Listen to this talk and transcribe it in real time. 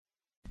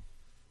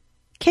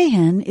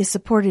KHEN is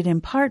supported in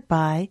part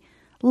by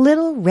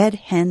Little Red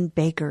Hen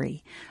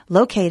Bakery,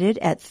 located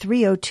at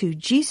 302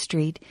 G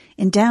Street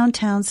in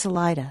downtown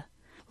Salida.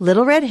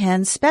 Little Red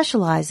Hen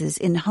specializes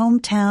in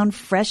hometown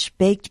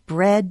fresh-baked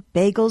bread,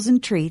 bagels,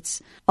 and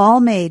treats, all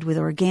made with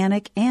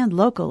organic and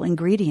local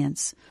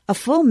ingredients. A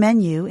full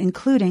menu,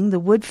 including the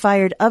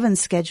wood-fired oven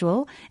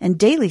schedule and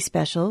daily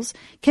specials,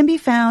 can be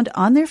found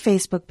on their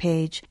Facebook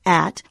page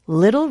at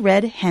Little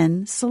Red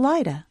Hen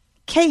Salida.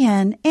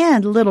 KHEN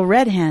and Little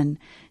Red Hen,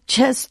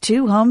 just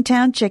two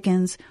hometown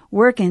chickens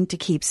working to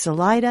keep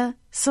Salida,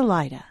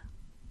 Salida.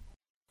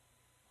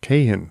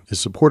 KHEN is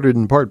supported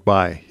in part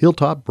by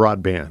Hilltop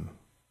Broadband.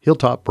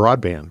 Hilltop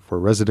Broadband for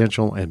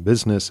residential and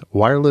business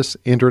wireless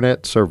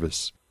internet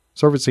service,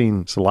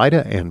 servicing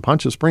Salida and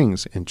Poncha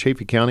Springs in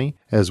Chaffee County,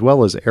 as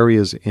well as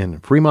areas in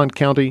Fremont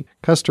County,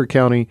 Custer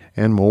County,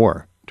 and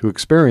more. To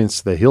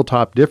experience the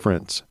Hilltop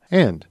difference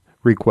and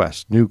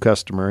request new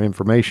customer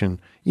information,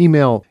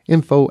 email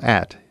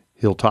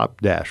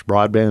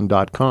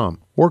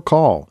info@hilltop-broadband.com or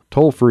call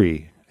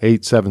toll-free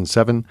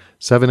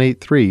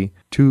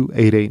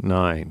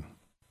 877-783-2889.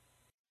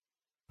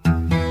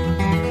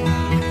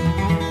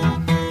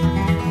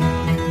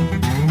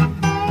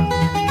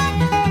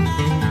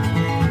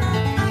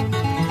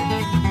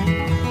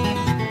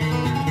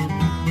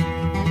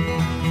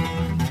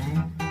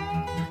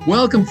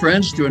 Welcome,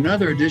 friends, to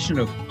another edition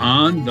of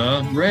On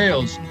the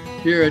Rails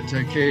here at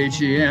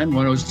KHEN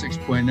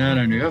 106.9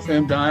 on your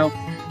FM dial,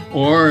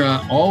 or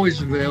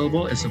always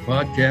available as a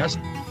podcast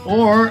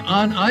or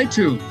on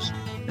iTunes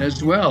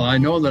as well. I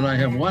know that I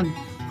have one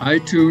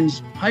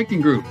iTunes hiking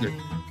group that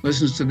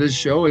listens to this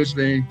show as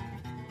they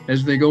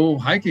go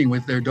hiking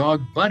with their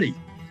dog Buddy.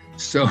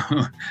 So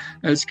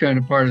that's kind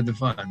of part of the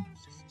fun.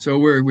 So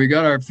we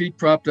got our feet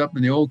propped up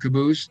in the old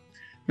caboose.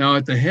 Now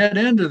at the head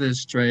end of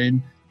this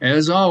train,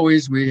 as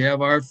always, we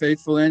have our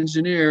faithful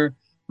engineer,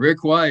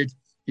 Rick White.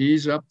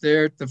 He's up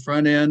there at the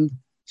front end,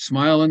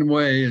 smiling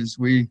away as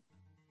we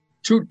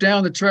toot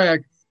down the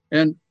track.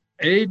 And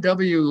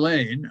A.W.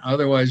 Lane,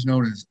 otherwise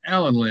known as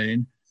Alan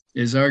Lane,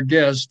 is our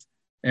guest.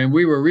 And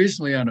we were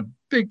recently on a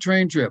big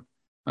train trip,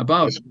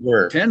 about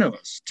 10 of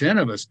us.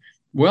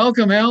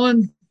 Welcome,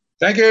 Alan.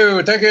 Thank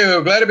you.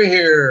 Glad to be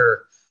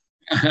here.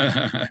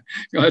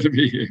 Glad to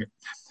be here.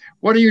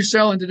 What are you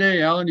selling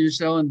today, Alan? Are you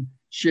selling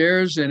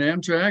shares in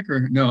Amtrak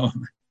or no?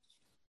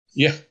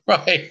 Yeah,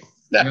 right.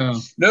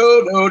 No.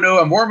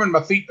 I'm warming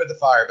my feet by the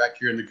fire back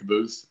here in the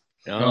caboose.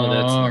 That's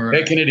right.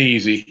 Taking it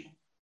easy.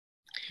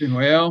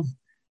 Well,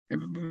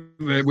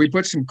 we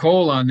put some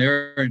coal on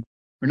there, and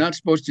we're not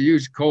supposed to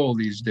use coal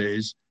these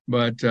days,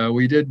 but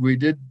we did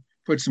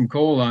put some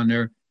coal on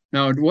there.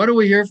 Now, what do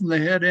we hear from the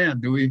head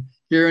end? Do we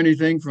hear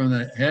anything from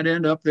the head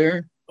end up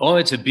there? Oh,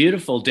 it's a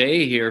beautiful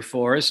day here,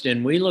 Forrest,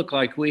 and we look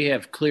like we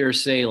have clear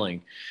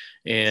sailing.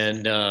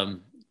 And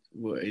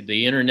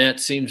the internet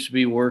seems to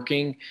be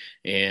working,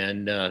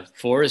 and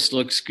Forrest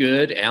looks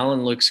good.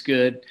 Alan looks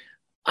good.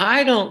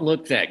 I don't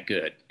look that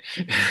good.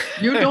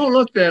 You don't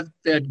look that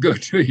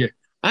good, do you?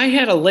 I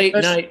had a late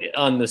night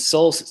on the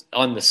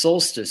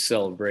solstice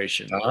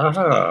celebration.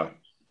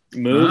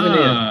 Moving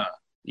in.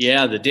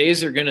 Yeah, the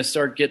days are going to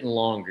start getting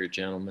longer,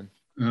 gentlemen.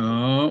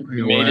 Oh,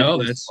 well,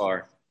 that's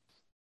far.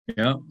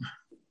 Yeah,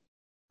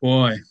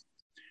 boy,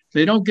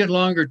 they don't get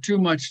longer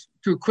too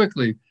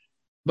quickly.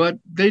 But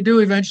they do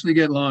eventually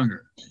get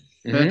longer.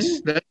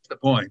 That's the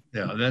point.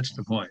 Yeah, that's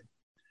the point.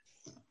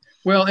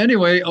 Well,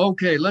 anyway,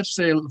 okay, let's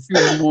say a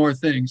few more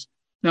things.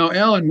 Now,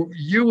 Alan,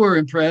 you were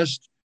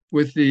impressed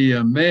with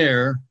the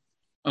mayor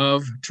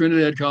of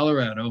Trinidad,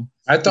 Colorado.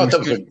 I thought that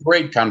was a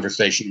great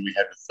conversation we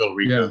had with Phil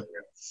Rico.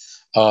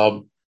 Yeah.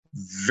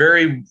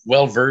 Very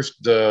well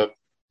versed.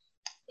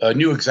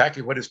 Knew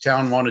exactly what his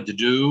town wanted to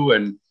do,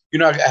 and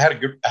I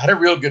had a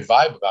real good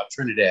vibe about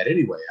Trinidad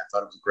anyway. I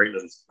thought it was a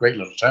great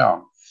little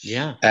town.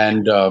 Yeah.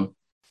 And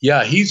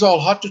he's all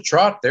hot to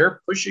trot.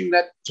 They're pushing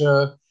that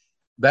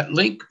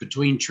link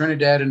between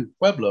Trinidad and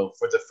Pueblo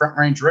for the Front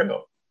Range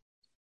Rail.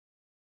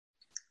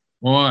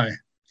 Boy.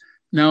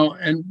 Now,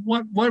 and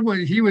what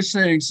he was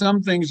saying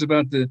some things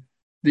about the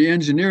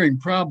engineering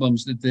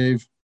problems that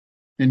they've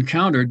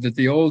encountered that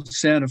the old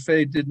Santa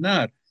Fe did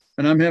not.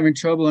 And I'm having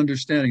trouble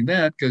understanding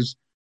that because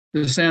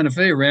the Santa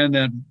Fe ran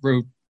that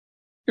route,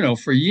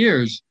 for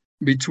years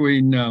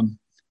between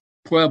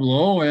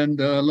Pueblo and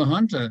La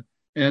Junta,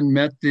 and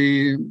met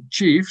the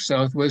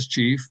Southwest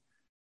chief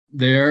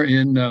there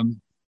in, it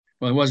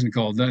wasn't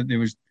called that. There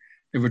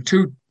were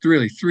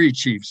three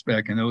chiefs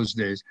back in those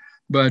days.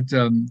 But,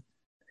 I'm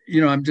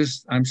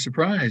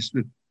surprised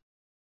that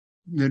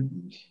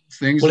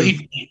things. Well,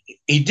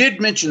 he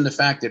did mention the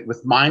fact that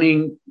with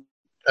mining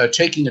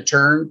taking a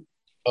turn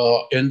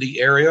in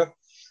the area,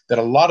 that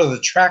a lot of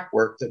the track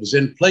work that was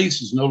in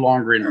place is no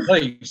longer in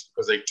place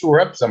because they tore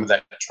up some of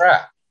that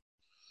track.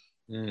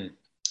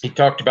 He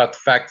talked about the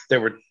fact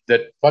that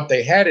what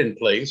they had in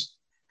place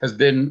has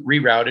been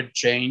rerouted,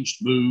 changed,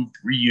 moved,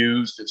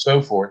 reused, and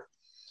so forth.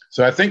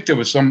 So I think there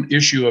was some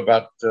issue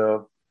about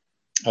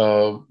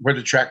where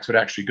the tracks would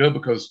actually go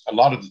because a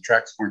lot of the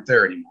tracks weren't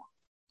there anymore.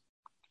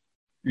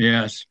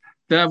 Yes,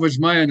 that was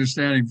my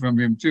understanding from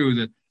him too.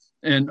 That,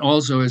 and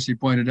also as he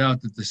pointed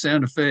out, that the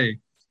Santa Fe,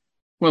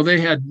 well, they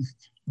had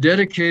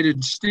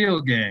dedicated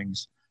steel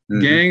gangs,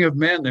 gang of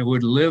men that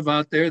would live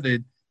out there. They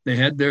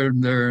had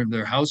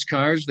their house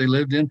cars they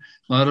lived in.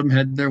 A lot of them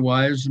had their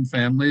wives and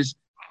families.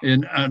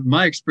 And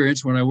my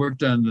experience when I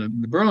worked on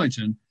the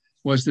Burlington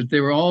was that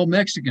they were all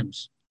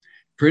Mexicans,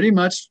 pretty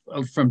much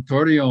from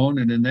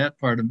Torreon and in that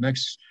part of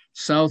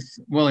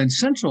in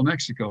central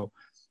Mexico.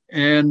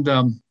 And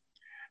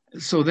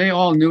so they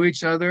all knew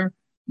each other.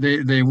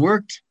 They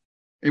worked.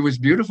 It was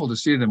beautiful to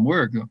see them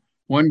work.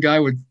 One guy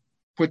would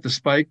put the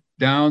spike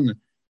down, the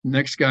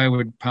next guy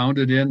would pound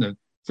it in, the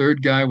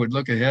third guy would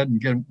look ahead and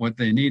get what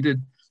they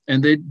needed.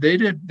 And they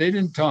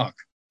didn't talk.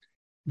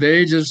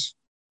 They just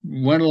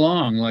went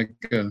along like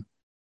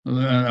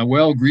a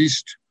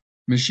well-greased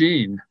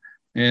machine.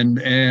 And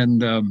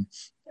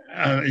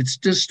it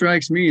just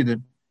strikes me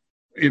that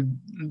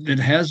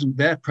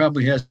that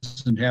probably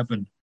hasn't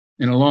happened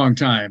in a long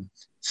time,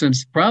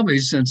 since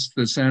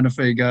the Santa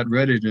Fe got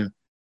ready to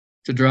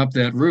drop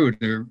that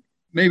route. Or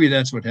maybe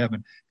that's what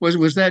happened.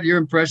 Was that your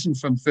impression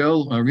from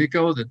Phil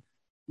Rico,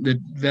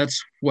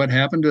 that's what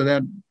happened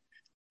to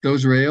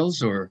those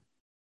rails? Or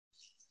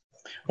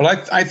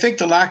well, I think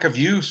the lack of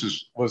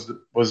use was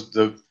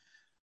the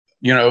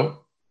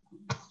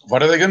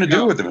what are they going to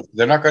do with them?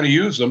 They're not going to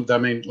use them. I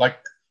mean,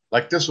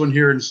 like this one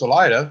here in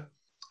Salida,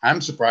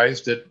 I'm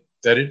surprised that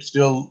it's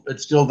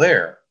still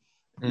there.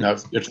 Now,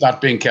 it's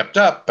not being kept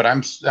up, but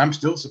I'm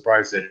still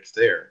surprised that it's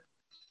there.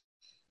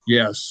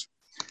 Yes,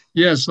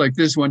 like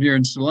this one here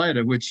in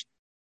Salida, which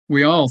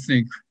we all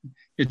think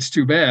it's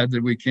too bad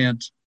that we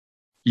can't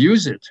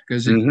use it,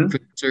 because it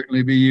could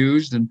certainly be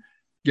used and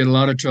get a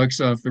lot of trucks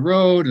off the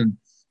road and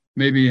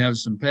maybe have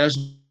some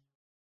passengers,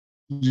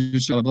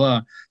 blah,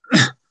 blah.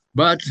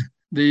 But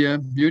the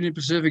Union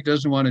Pacific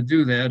doesn't want to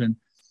do that. And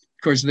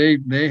of course,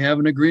 they have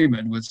an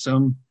agreement with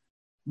some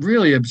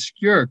really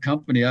obscure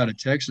company out of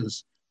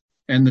Texas.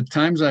 And the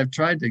times I've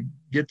tried to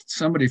get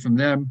somebody from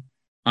them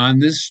on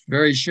this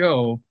very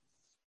show,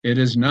 it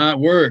has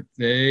not worked.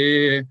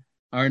 They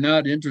are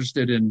not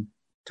interested in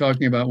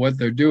talking about what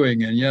they're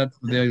doing. And yet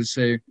they'll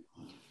say,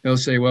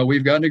 well,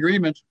 we've got an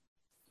agreement.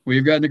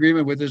 We've got an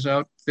agreement with this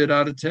outfit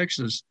out of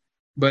Texas.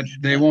 But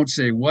they won't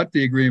say what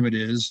the agreement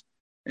is.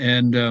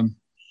 And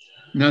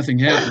nothing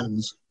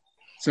happens.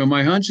 So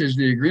my hunch is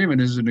the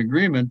agreement is an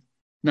agreement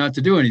not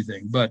to do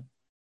anything, but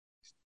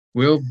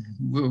we'll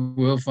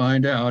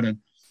find out.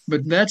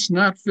 But that's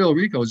not Phil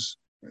Rico's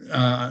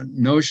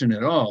notion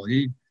at all.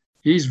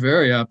 He's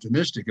very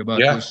optimistic about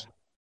this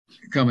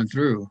coming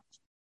through,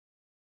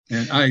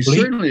 and I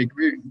certainly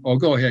agree. Oh,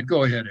 go ahead,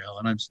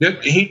 Alan.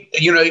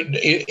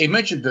 He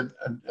mentioned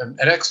an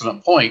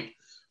excellent point.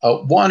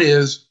 One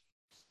is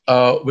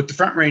with the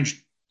Front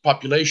Range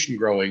population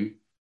growing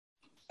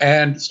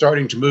and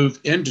starting to move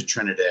into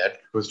Trinidad,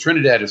 because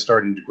Trinidad is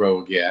starting to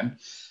grow again,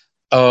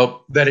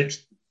 that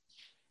it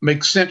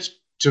makes sense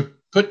to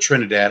put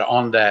Trinidad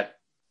on that,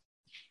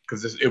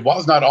 because it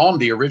was not on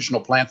the original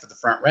plan for the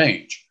Front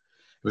Range.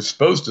 It was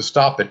supposed to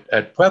stop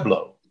at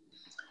Pueblo.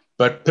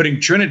 But putting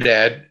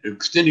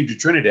extending to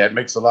Trinidad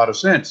makes a lot of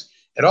sense.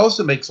 It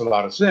also makes a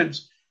lot of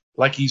sense,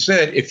 like he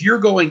said, if you're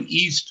going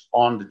east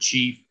on the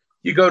Chief,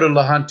 you go to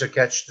La Junta,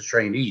 catch the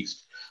train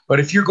east. But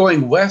if you're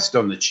going west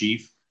on the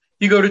Chief,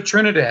 you go to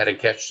Trinidad and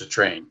catch the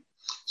train.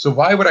 So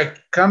why would I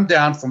come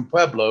down from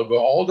Pueblo, go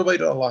all the way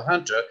to La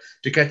Junta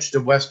to catch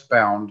the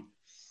westbound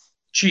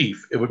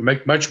Chief? It would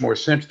make much more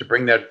sense to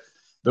bring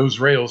those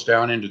rails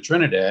down into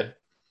Trinidad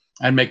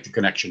and make the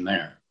connection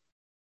there.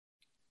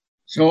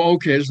 So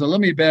let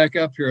me back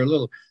up here a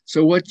little.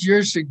 So what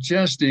you're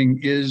suggesting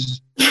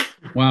is,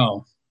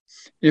 wow,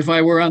 if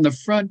I were on the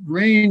Front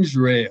Range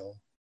rail,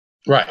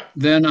 right,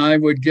 then I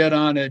would get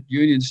on at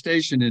Union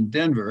Station in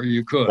Denver.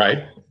 You could.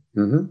 Right.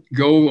 Mm-hmm.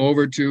 Go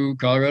over to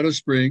Colorado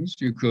Springs.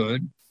 You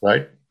could.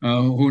 Right.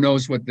 Who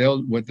knows what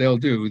they'll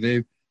do?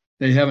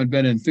 They haven't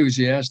been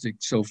enthusiastic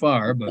so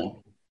far, but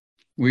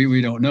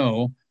we don't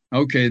know.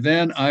 Okay,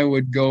 then I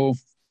would go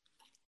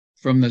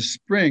from the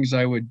Springs.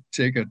 I would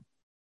take a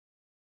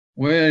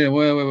wait.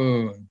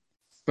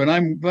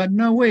 But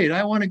no, wait.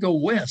 I want to go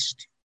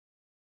west.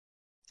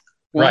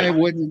 Why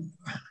wouldn't?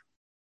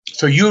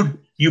 So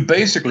you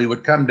basically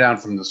would come down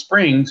from the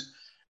Springs.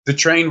 The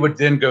train would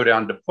then go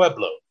down to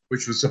Pueblo,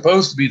 which was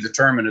supposed to be the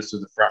terminus of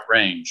the Front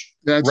Range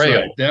rail.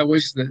 Right. That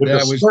was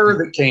the spur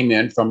that came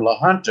in from La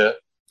Junta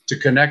to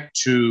connect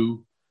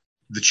to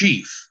the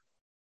Chief.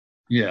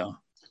 Yeah.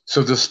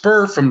 So the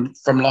spur from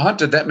La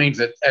Junta, that means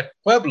that at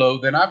Pueblo,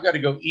 then I've got to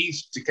go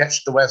east to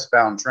catch the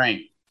westbound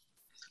train.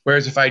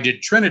 Whereas if I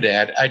did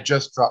Trinidad, I'd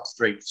just drop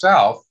straight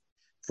south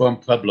from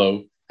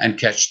Pueblo and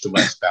catch the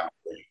westbound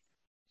train.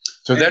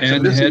 So that's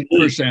and head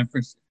for San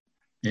Francisco.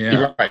 Yeah.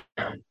 You're right.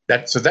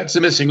 That's the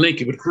missing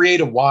link. It would create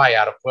a Y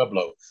out of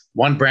Pueblo.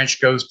 One branch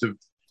goes to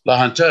La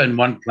Junta and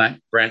one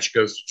branch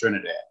goes to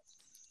Trinidad.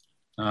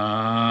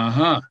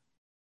 Uh-huh.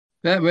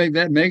 That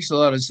makes a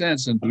lot of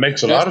sense. And it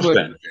makes a lot of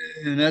sense.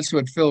 And that's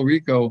what Phil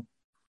Rico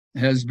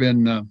has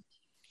been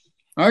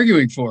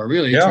arguing for,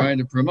 really, trying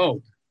to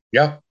promote.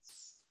 Yeah.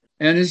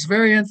 and is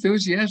very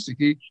enthusiastic.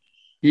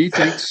 He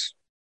thinks,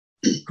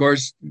 of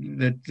course,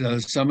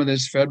 that some of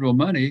this federal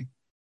money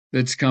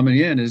that's coming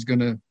in is going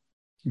to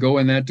go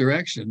in that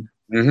direction,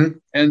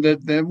 and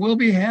that we'll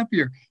be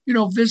happier.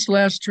 This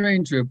last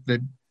train trip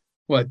that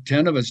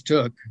 10 of us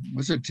took,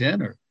 was it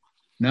 10 or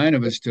 9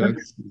 of us took?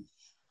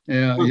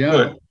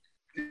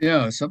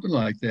 Yeah, something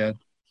like that.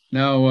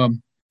 Now,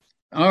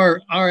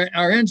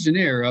 our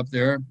engineer up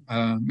there,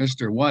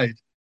 Mr. White,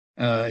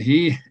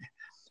 he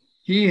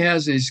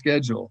has a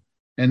schedule,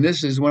 and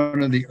this is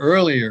one of the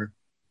earlier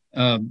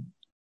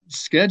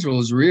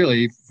schedules,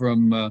 really,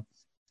 from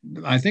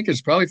I think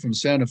it's probably from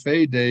Santa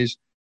Fe days.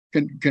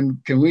 Can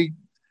we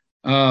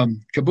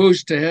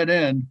caboose to head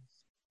end?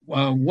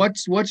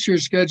 What's your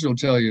schedule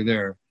tell you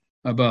there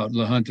about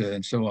La Junta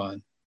and so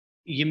on?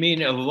 You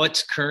mean of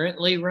what's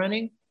currently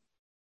running?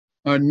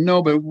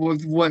 No, but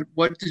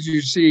what did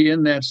you see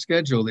in that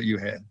schedule that you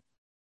had?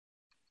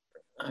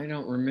 I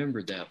don't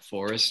remember that,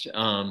 Forrest.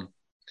 You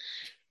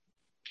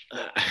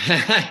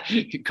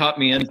caught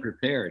me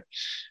unprepared.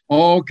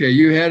 Oh, okay,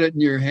 you had it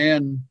in your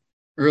hand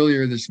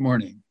earlier this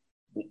morning.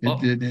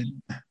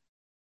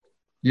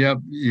 Yep.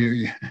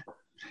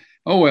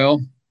 Oh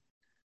well.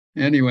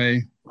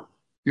 Anyway,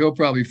 you'll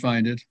probably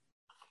find it.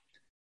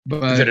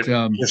 But is it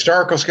a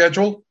historical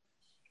schedule?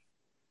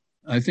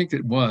 I think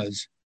it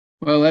was.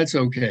 Well, that's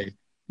okay.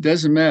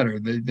 Doesn't matter.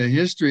 The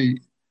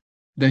history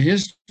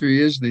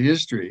is the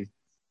history,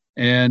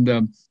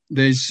 and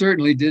they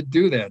certainly did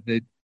do that.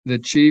 The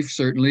chief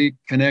certainly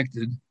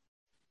connected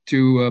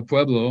to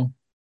Pueblo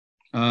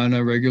on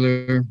a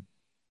regular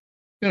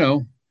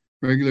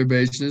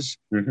basis,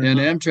 and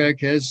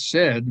Amtrak has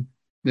said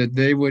that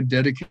they would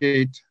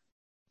dedicate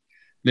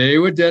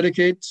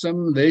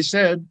some. They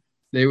said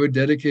they would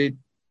dedicate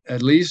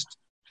at least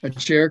a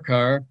chair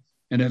car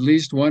and at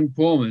least one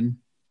Pullman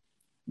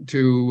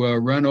to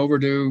run over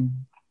to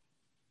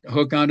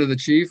hook onto the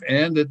chief,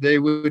 and that they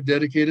would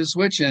dedicate a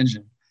switch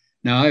engine.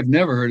 Now, I've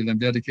never heard of them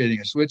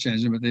dedicating a switch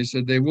engine, but they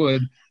said they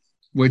would,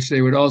 which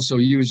they would also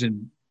use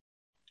in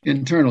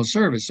internal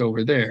service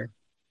over there.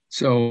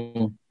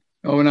 So,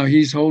 now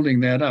he's holding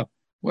that up.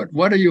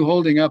 What are you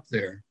holding up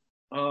there?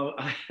 Oh,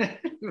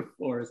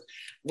 Forrest.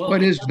 Well,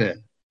 what is that?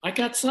 I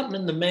got something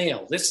in the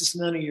mail. This is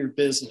none of your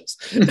business.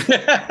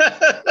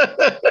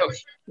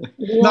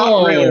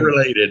 Not really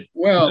related.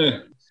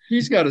 Well,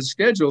 he's got a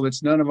schedule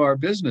that's none of our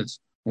business.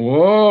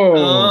 Whoa.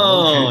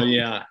 Oh, okay.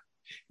 yeah.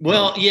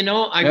 Well,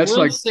 I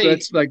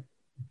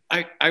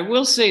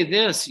will say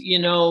this,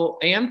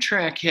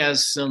 Amtrak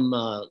has some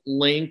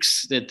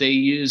links that they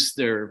use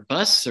their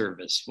bus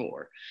service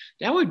for.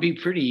 That would be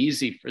pretty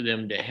easy for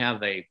them to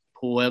have a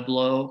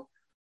Pueblo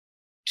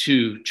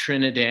to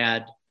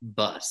Trinidad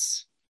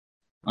bus.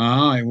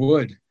 I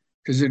would,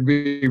 because it'd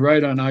be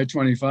right on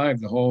I-25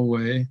 the whole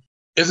way.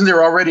 Isn't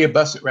there already a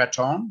bus at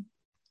Raton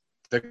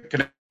that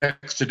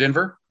connects to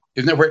Denver?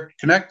 Isn't that where it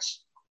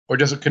connects? Or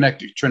does it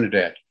connect to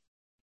Trinidad?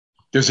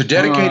 There's a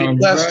dedicated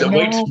bus that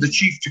waits for the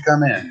chief to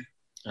come in.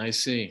 I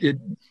see.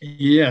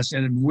 Yes,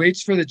 and it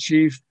waits for the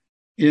chief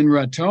in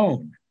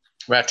Raton.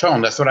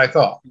 Raton, that's what I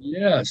thought.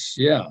 Yes,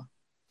 yeah.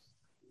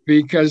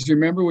 Because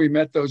remember, we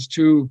met those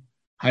two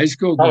high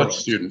school college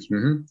students.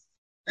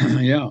 Mm-hmm.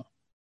 Yeah,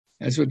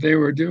 that's what they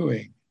were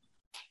doing.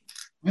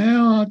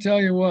 Well, I'll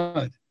tell you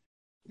what,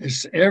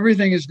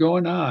 everything is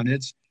going on.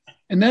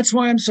 And that's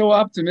why I'm so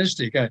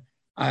optimistic.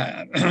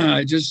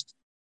 I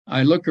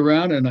look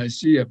around and I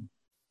see a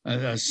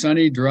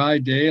sunny, dry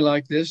day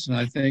like this, and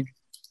I think,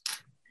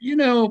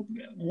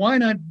 why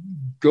not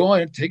go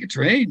and take a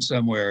train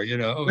somewhere?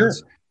 Sure.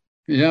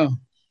 Yeah.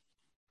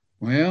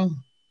 Well,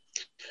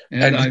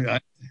 and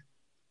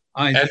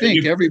I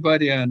think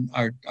everybody on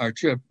our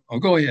trip. Oh,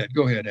 go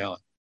ahead, Alan.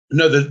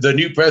 No, the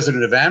new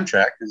president of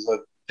Amtrak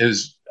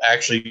is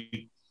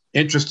actually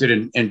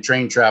interested in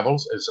train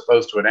travels as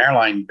opposed to an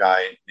airline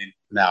guy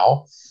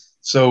now.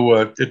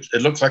 So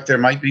it looks like there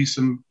might be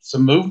some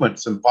movement,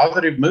 some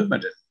positive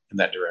movement in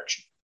that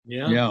direction.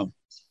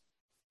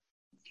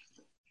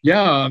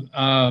 Yeah.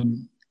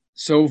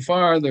 So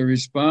far, the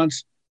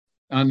response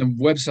on the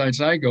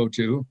websites I go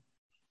to,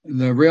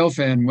 the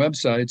Railfan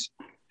websites,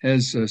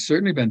 has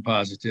certainly been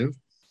positive.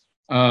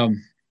 And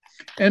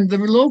the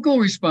local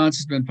response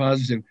has been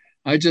positive.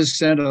 I just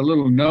sent a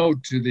little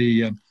note to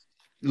the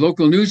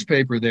local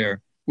newspaper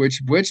there,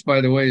 which, by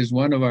the way, is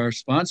one of our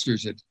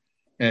sponsors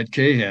at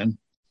Cahan.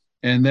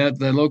 And that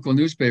the local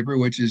newspaper,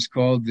 which is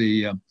called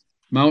the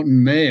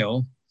Mountain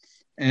Mail.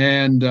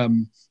 And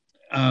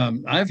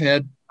I'm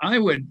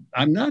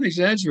not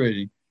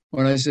exaggerating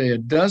when I say a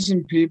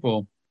dozen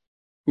people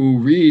who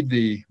read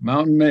the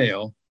Mountain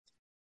Mail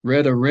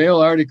read a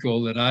rail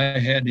article that I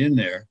had in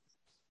there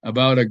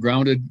about a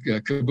grounded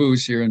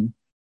caboose here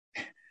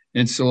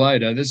in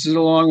Salida. This is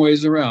a long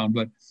ways around,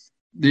 but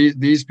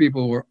these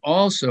people were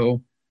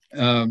also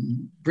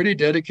pretty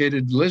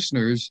dedicated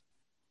listeners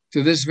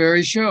to this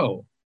very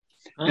show.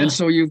 And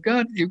so you've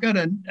got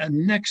a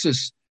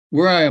nexus.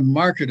 Were I a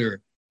marketer,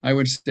 I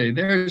would say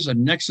there's a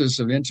nexus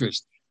of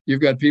interest.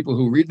 You've got people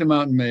who read the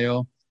Mountain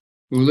Mail,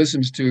 who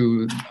listens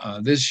to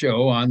this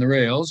show on the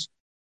rails,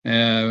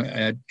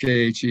 at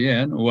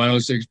KHEN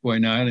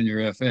 106.9 on your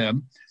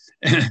FM,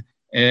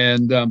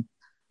 and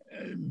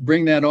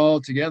bring that all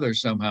together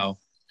somehow.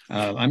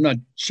 I'm not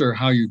sure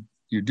how you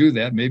do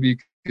that. Maybe you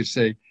could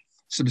say,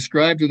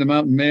 subscribe to the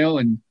Mountain Mail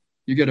and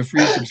you get a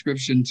free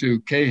subscription to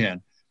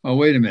KHEN. Oh,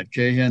 wait a minute,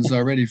 KHEN's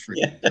already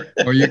free.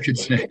 Or you could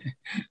say,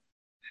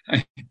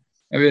 I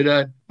don't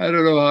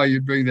know how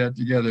you'd bring that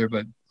together,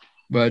 but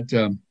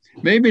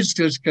maybe it's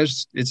just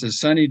because it's a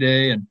sunny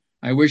day and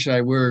I wish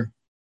I were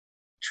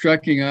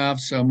trekking off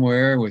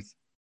somewhere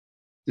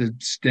to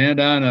stand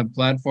on a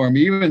platform,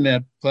 even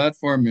that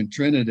platform in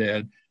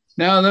Trinidad.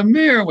 Now, the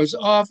mayor was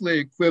awfully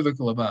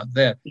equivocal about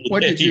that.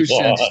 What did you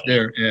sense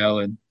there,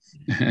 Alan?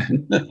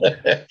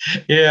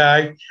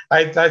 Yeah,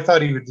 I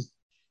thought he would.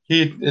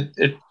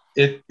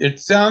 It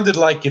sounded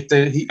like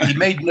he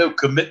made no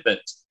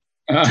commitment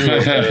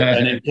to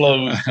an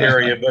enclosed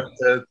area, but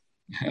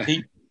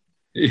he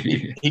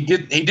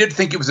did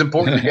think it was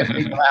important to get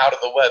people out of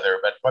the weather.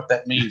 But what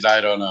that means, I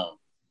don't know.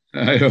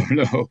 I don't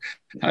know.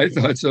 I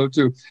thought so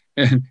too,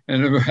 and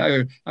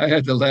I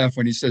had to laugh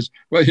when he says,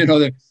 "Well,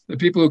 the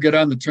people who get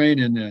on the train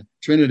in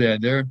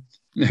Trinidad, they're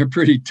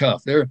pretty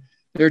tough.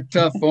 They're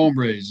tough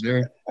hombres.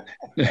 They're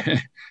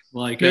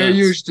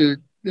used to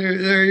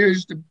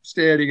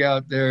standing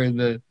out there in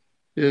the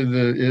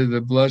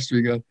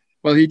blustering."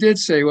 Well, he did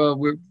say,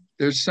 "Well,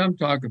 there's some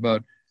talk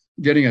about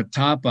getting a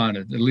top on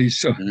it at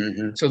least, so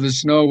the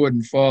snow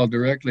wouldn't fall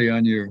directly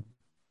on your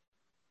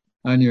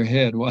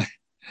head." Why?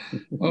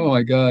 Oh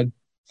my God!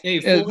 Hey,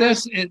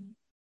 that's it.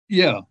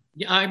 Yeah.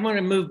 I want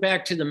to move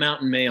back to the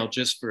Mountain Mail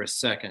just for a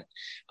second.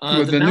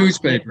 The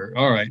newspaper.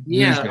 All right.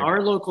 Yeah, newspaper.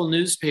 Our local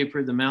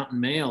newspaper, the Mountain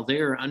Mail, they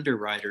are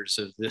underwriters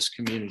of this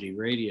community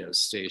radio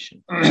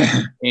station.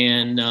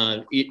 And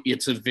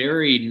it's a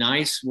very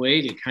nice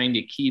way to kind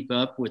of keep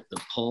up with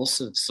the pulse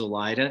of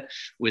Salida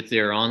with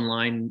their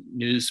online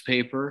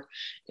newspaper.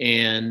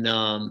 And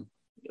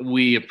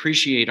we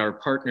appreciate our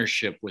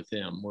partnership with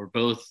them. We're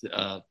both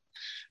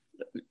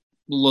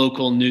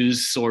local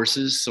news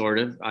sources, sort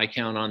of. I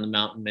count on the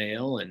Mountain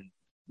Mail and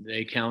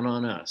they count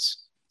on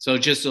us. So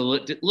just a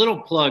little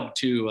plug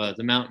to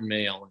the Mountain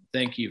Mail, and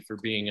thank you for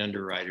being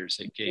underwriters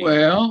at KHEN.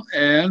 Well,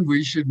 and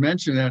we should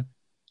mention that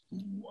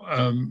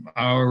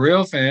our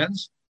rail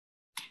fans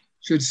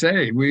should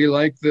say we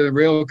like the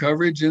rail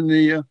coverage in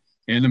the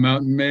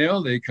Mountain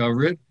Mail. They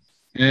cover it,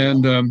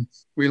 and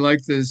we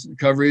like this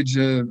coverage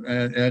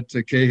at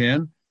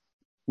KHEN.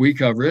 We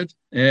cover it,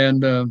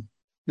 and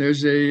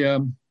there's a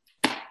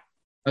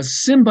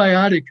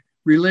symbiotic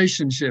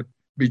relationship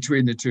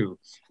between the two.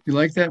 You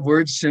like that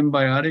word,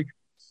 symbiotic?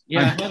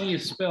 Yeah, how do you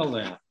spell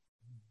that?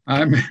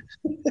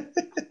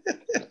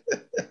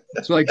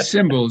 It's like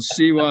symbols,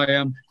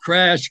 CYM,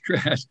 crash.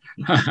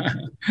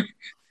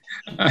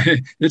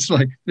 It's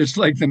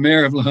like the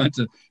mayor of La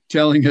Junta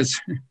telling us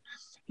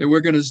that we're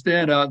going to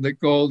stand out in the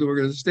cold, we're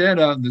going to stand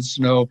out in the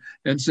snow,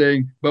 and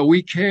saying, but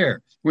we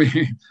care.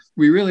 We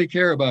really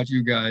care about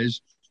you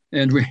guys,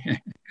 and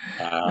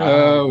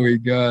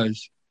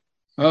gosh.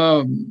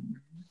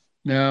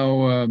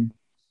 Now,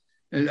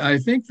 I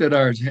think that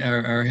our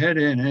head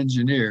end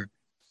engineer,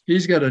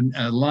 he's got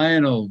a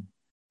Lionel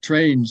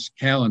Trains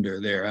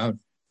calendar there out.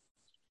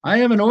 I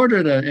haven't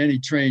ordered any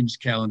Trains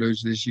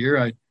calendars this year,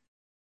 I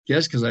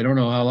guess, because I don't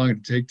know how long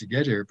it'd take to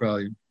get here,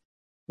 probably.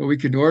 But we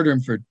could order them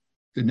for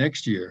the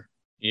next year.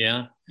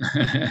 Yeah.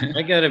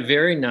 I got a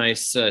very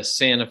nice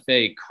Santa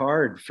Fe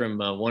card from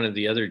one of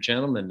the other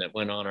gentlemen that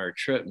went on our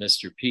trip,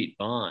 Mr. Pete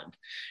Bond.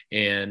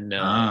 And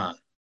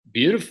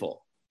beautiful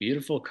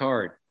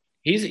card.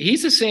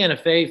 He's a Santa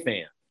Fe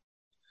fan.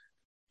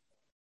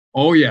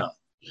 Oh yeah,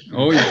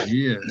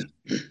 he is.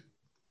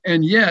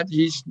 And yet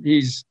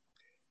he's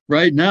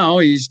right now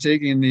he's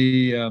taking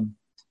the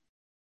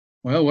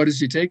what is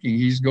he taking?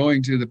 He's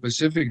going to the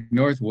Pacific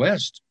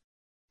Northwest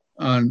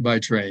by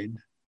train.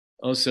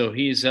 Oh, so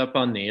he's up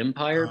on the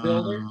Empire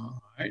Builder?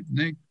 I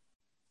think.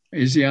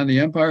 Is he on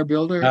the Empire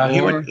Builder?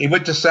 He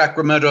went to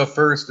Sacramento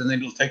first, and then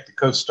he'll take the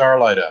Coast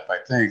Starlight up, I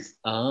think.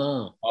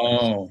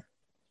 Oh.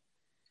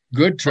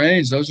 Good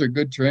trains. Those are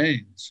good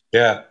trains.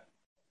 Yeah.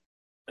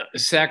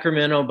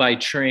 Sacramento by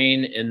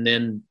train and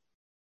then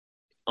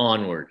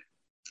onward.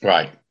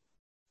 Right.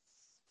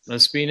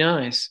 Must be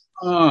nice.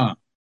 Well,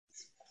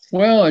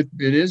 it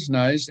is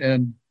nice.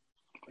 And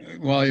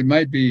while it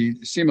might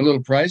seem a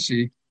little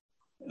pricey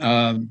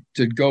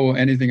to go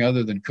anything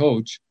other than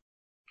coach,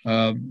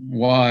 enjoy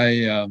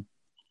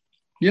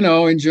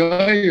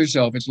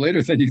yourself. It's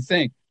later than you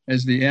think,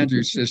 as the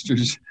Andrews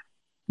sisters.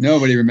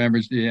 Nobody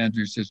remembers the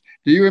Andrews sisters.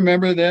 Do you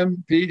remember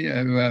them, Pete?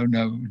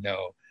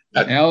 No.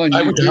 Alan,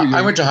 I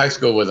went to high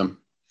school with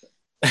them.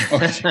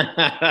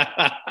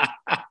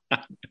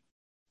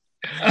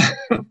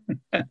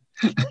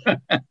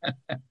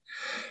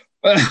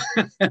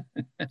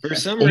 For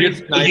some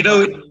reason,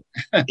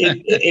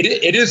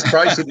 it is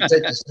pricey to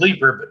take the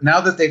sleeper, but now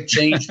that they've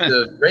changed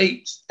the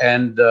rates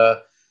and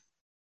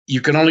you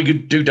can only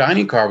do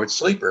dining car with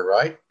sleeper,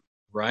 right?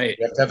 Right.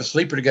 You have to have a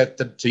sleeper to get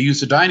to use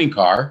the dining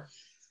car.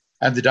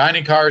 And the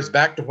dining car is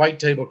back to white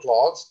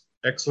tablecloths,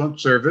 excellent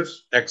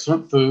service,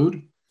 excellent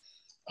food.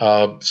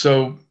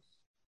 So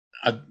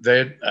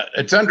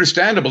it's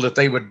understandable that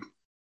they would,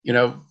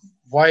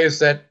 why is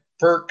that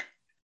perk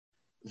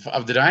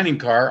of the dining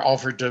car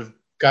offered to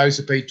guys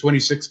who paid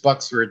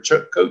 $26 for a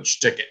coach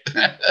ticket?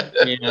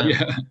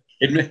 Yeah.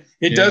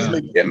 It does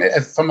make,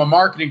 from a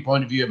marketing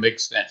point of view, it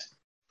makes sense.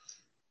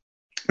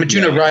 But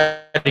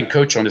riding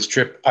coach on this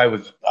trip, I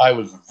was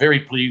very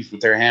pleased with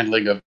their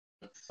handling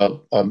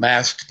of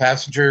masked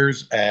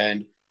passengers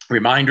and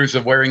reminders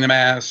of wearing the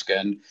mask,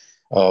 and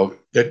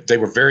that they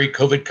were very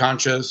COVID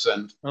conscious.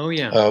 And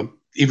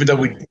even though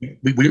we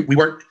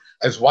weren't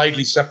as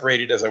widely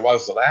separated as I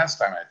was the last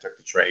time I took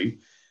the train,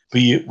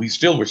 we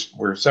still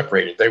were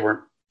separated. They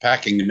weren't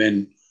packing them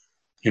in,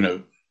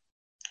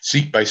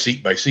 seat by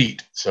seat by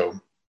seat. So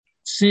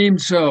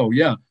seems so.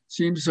 A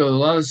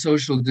lot of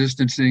social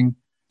distancing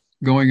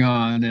going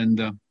on, and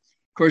of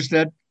course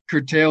that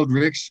curtailed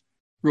Rick's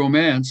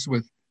romance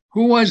with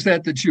who was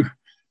that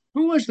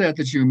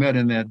you met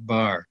in that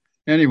bar?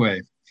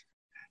 Anyway,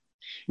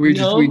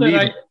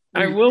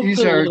 I will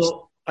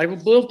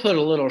put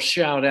a little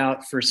shout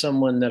out for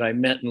someone that I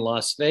met in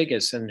Las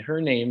Vegas, and her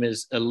name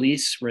is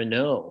Elise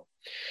Renault.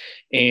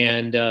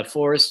 And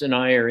Forrest and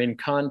I are in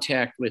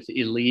contact with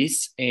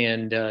Elise,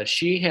 and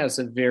she has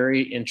a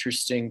very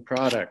interesting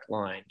product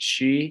line.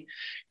 She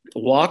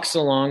walks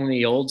along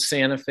the old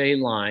Santa Fe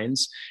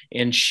lines,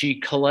 and she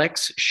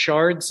collects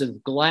shards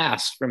of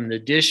glass from the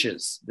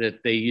dishes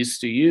that they used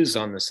to use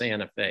on the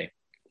Santa Fe.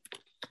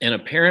 And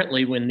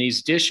apparently when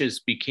these dishes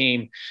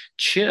became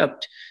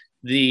chipped,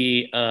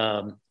 the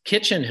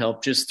kitchen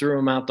help just threw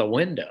them out the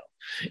window.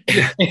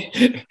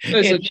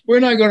 Listen, we're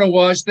not going to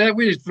wash that.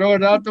 We just throw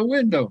it out the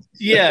window.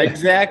 Yeah,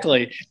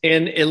 exactly.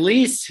 And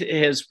Elise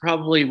has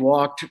probably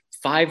walked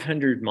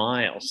 500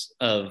 miles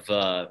of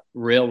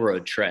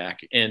railroad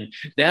track, and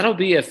that'll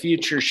be a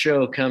future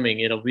show coming.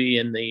 It'll be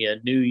in the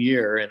new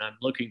year, and I'm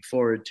looking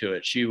forward to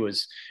it.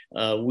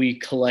 We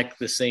collect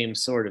the same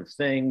sort of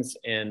things,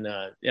 and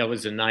that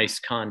was a nice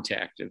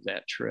contact of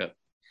that trip.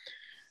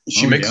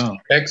 She makes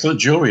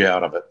excellent jewelry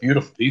out of it.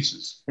 Beautiful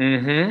pieces.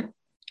 Mm-hmm.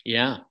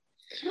 Yeah.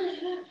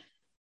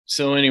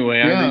 So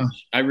anyway,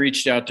 I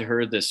reached out to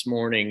her this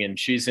morning, and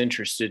she's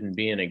interested in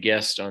being a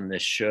guest on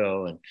this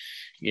show. And,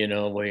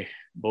 we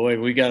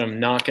got them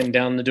knocking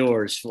down the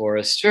doors for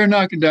us. They're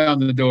knocking down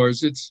the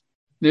doors. It's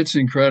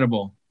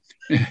incredible.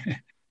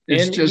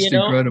 It's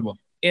incredible.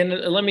 And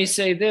let me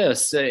say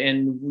this,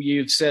 and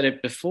you've said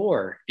it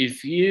before.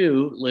 If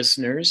you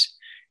listeners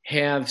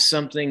have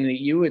something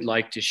that you would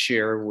like to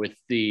share with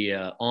the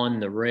On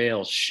the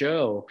Rails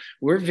show,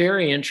 we're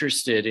very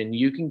interested, and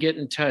you can get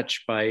in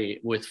touch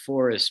with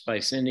Forrest by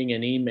sending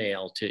an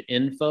email to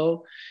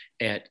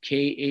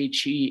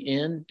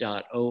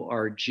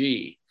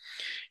info@khen.org.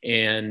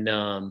 And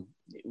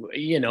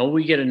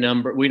we get a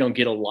number. We don't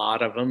get a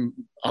lot of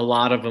them. A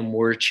lot of them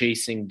we're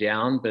chasing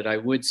down, but I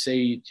would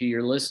say to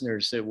your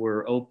listeners that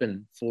we're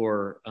open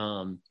for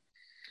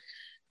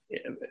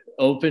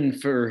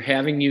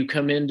having you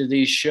come into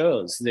these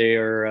shows. They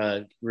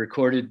are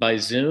recorded by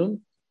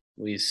Zoom.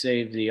 We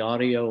save the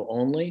audio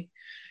only,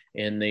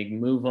 and they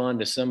move on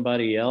to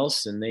somebody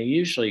else, and they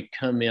usually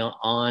come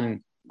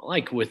on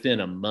like within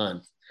a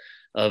month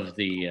of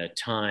the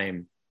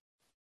time.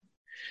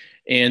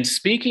 And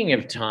speaking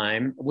of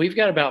time, we've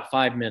got about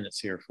 5 minutes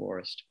here,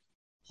 Forrest.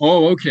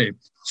 Oh, okay.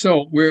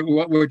 So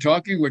we're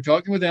talking with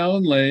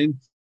Alan Lane.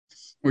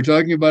 We're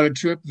talking about a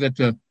trip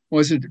that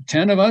was it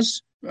 10 of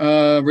us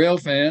rail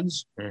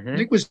fans? Mm-hmm. I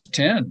think it was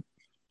 10.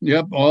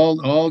 Yep,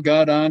 all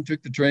got on,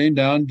 took the train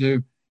down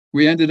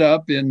we ended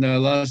up in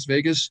Las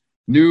Vegas,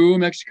 New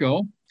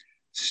Mexico,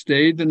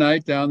 stayed the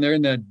night down there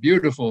in that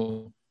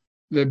beautiful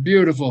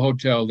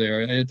hotel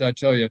there. I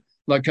tell you,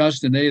 La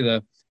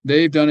Castaneda,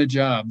 they've done a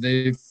job.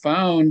 They've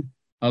found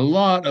a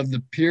lot of the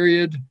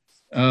period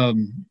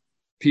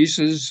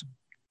pieces,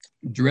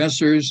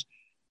 dressers,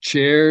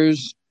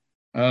 chairs,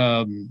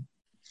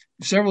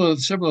 several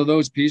of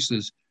those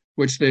pieces,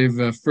 which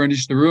they've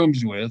furnished the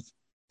rooms with.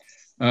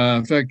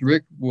 In fact,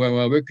 Rick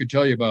could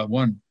tell you about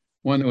one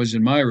that was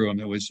in my room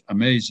that was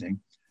amazing.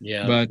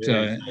 Yeah, but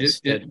it's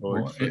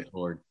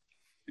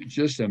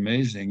just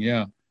amazing.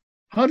 Yeah,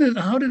 how did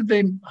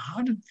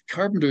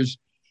carpenters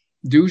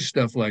do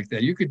stuff like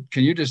that?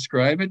 Can you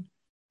describe it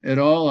at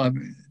all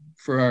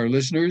for our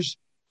listeners?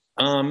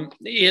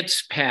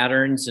 It's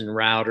patterns and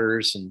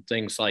routers and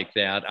things like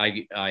that.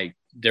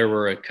 There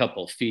were a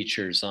couple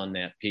features on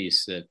that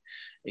piece that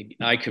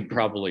I could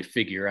probably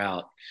figure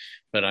out,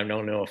 but I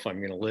don't know if I'm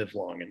going to live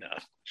long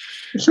enough.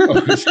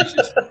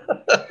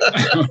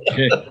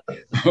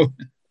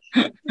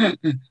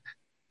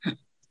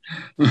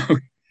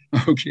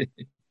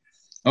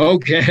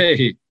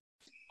 Okay.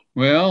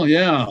 Well,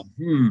 yeah.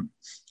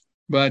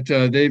 But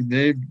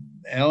they've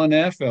Alan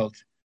Affelt,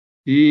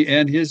 he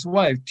and his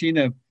wife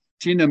Tina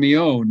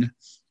Mione,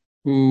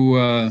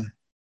 who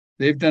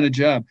they've done a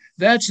job.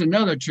 That's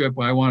another trip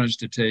I want us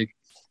to take.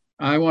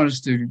 I want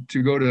us to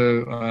go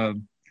to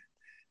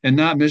and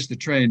not miss the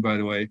train, by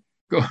the way.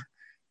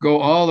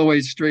 Go all the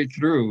way straight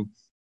through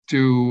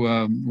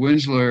to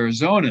Winslow,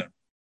 Arizona.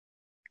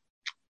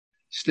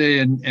 stay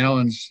in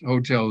Alan's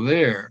hotel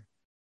there.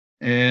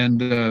 And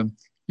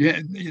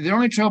the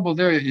only trouble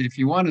there, if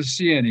you want to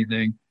see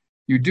anything,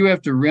 you do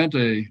have to rent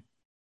a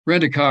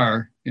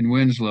car in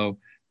Winslow,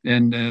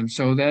 and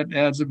so that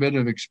adds a bit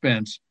of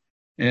expense.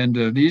 And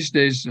these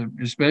days,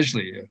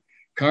 especially,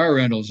 car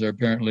rentals are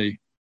apparently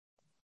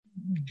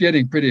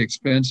getting pretty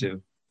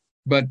expensive.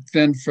 But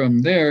then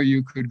from there,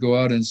 you could go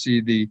out and see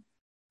the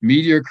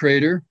meteor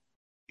crater,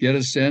 get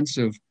a sense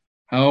of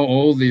how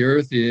old the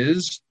Earth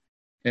is,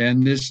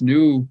 and this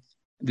new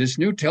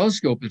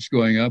telescope that's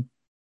going up.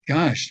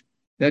 Gosh,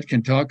 that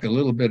can talk a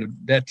little bit.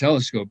 That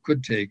telescope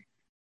could take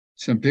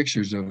some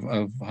pictures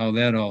of how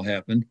that all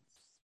happened,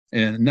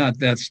 and not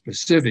that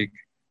specific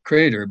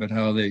crater, but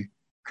how the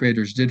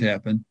craters did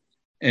happen.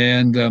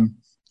 And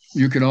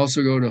you can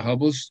also go to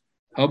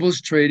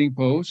Hubble's trading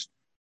post,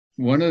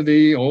 one of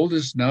the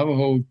oldest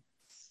Navajo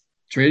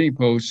trading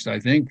posts, I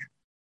think,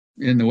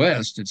 in the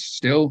West. It's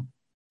still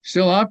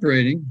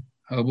operating,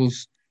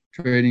 Hubble's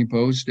trading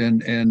post,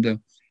 and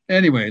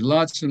anyway,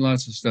 lots and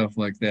lots of stuff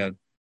like that.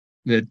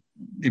 That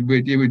it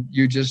would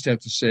you just have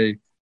to say,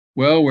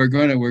 well, we're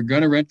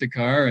gonna rent the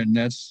car, and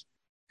that's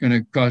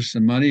gonna cost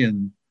some money,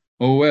 and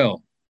oh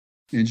well,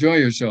 enjoy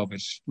yourself.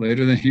 It's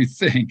later than you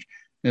think,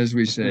 as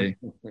we say.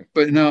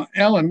 But now,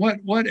 Alan,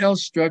 what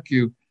else struck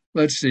you?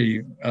 Let's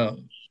see.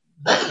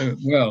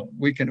 Well,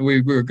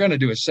 we're going to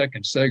do a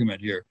second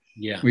segment here.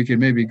 Yeah, we can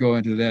maybe go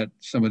into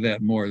some of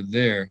that more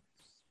there.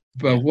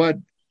 But what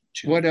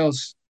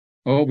else?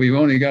 Oh, we've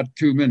only got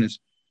 2 minutes.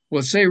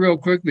 Well, say real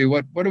quickly,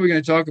 what are we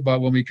going to talk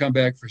about when we come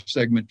back for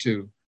segment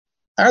 2?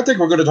 I think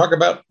we're going to talk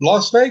about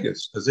Las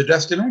Vegas as a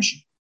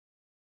destination.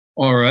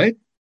 All right,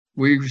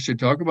 we should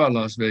talk about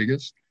Las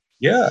Vegas.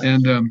 Yeah,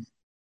 and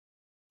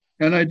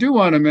I do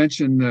want to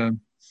mention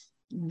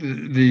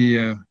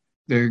the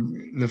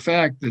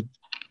fact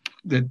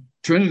that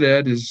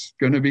Trinidad is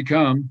going to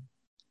become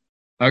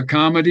a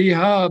comedy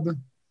hub.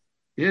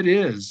 It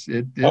is.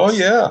 Oh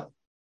yeah.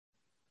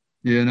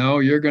 You know,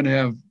 you're going to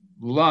have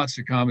lots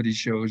of comedy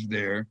shows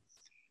there,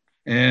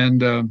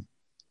 and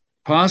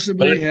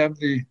possibly have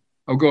the.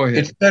 Oh, go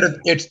ahead.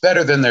 It's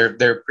better than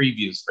their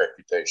previous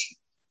reputation.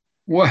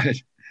 What?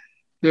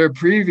 Their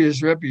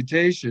previous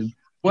reputation?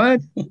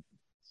 What?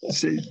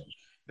 See.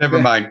 Never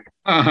mind.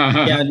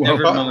 Yeah,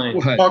 never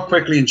mind. Talk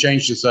quickly and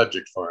change the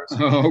subject for us.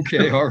 Oh,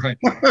 okay, all right.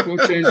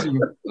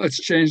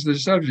 Let's change the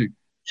subject.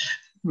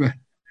 1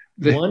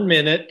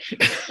 minute.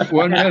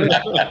 1 minute.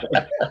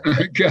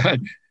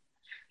 God.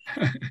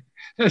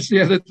 That's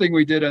the other thing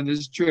we did on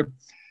this trip.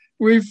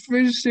 We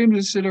just seemed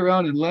to sit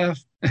around and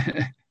laugh.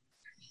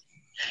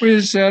 We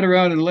just sat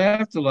around and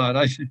laughed a lot.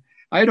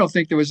 I don't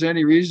think there was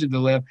any reason to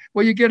laugh.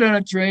 Well, you get on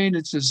a train,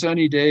 it's a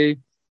sunny day,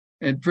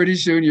 and pretty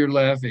soon you're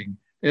laughing,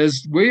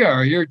 as we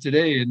are here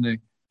today in the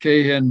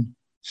KHEN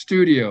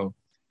studio.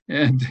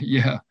 And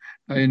yeah,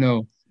 I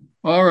know.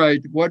 All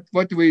right, what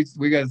do we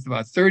got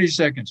about 30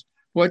 seconds.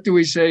 What do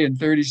we say in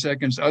 30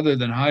 seconds other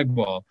than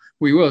highball?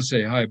 We will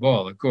say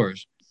highball, of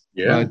course.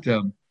 Yeah.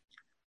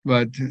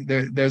 But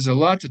there's a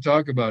lot to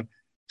talk about.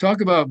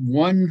 Talk about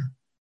one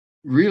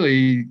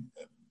really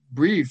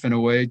brief, in a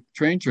way,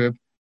 train trip,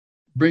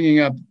 bringing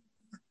up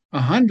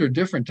 100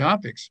 different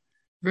topics,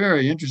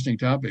 very interesting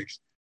topics.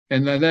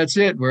 And that's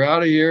it. We're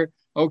out of here.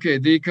 Okay,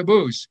 the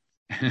caboose.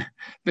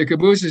 The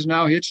caboose is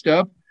now hitched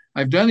up.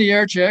 I've done the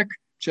air check.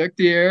 Check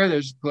the air.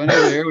 There's plenty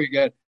of air. We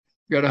got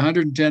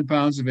 110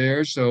 pounds of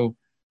air, so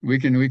we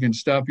can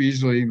stop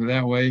easily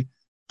that way.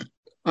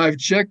 I've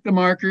checked the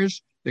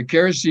markers. The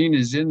kerosene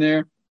is in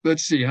there.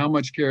 Let's see how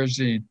much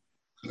kerosene.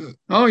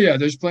 Oh yeah,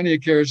 there's plenty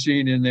of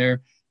kerosene in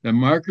there. The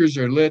markers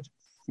are lit.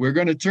 We're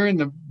going to turn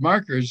the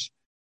markers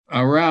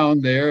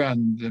around there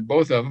on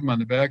both of them on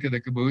the back of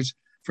the caboose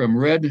from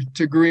red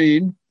to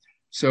green,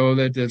 so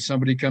that if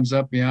somebody comes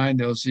up behind,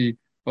 they'll see,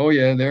 oh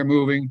yeah, they're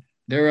moving.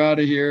 They're out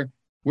of here.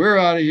 We're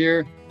out of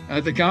here.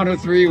 At the count of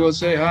 3, we'll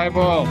say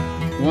highball.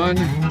 1,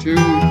 2,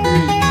 3.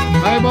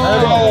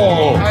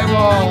 Highball!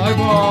 Highball!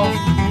 Highball!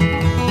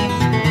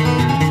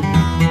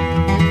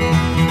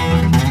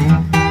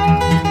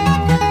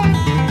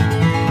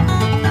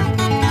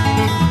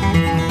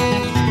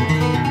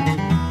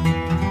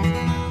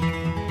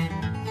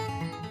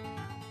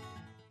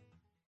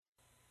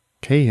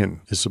 KHEN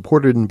is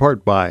supported in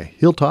part by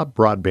Hilltop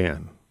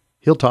Broadband.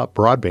 Hilltop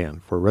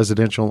Broadband for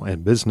residential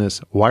and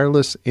business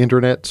wireless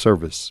internet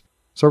service,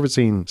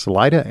 servicing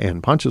Salida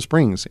and Poncha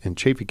Springs in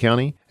Chaffee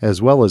County, as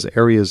well as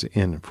areas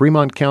in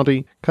Fremont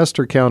County,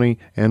 Custer County,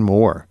 and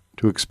more.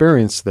 To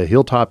experience the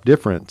Hilltop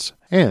difference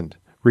and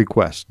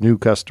request new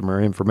customer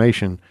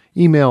information,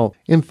 email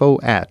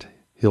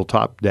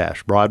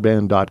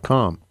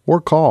info@hilltop-broadband.com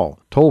or call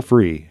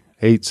toll-free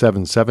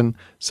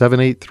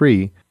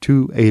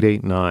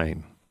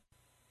 877-783-2889.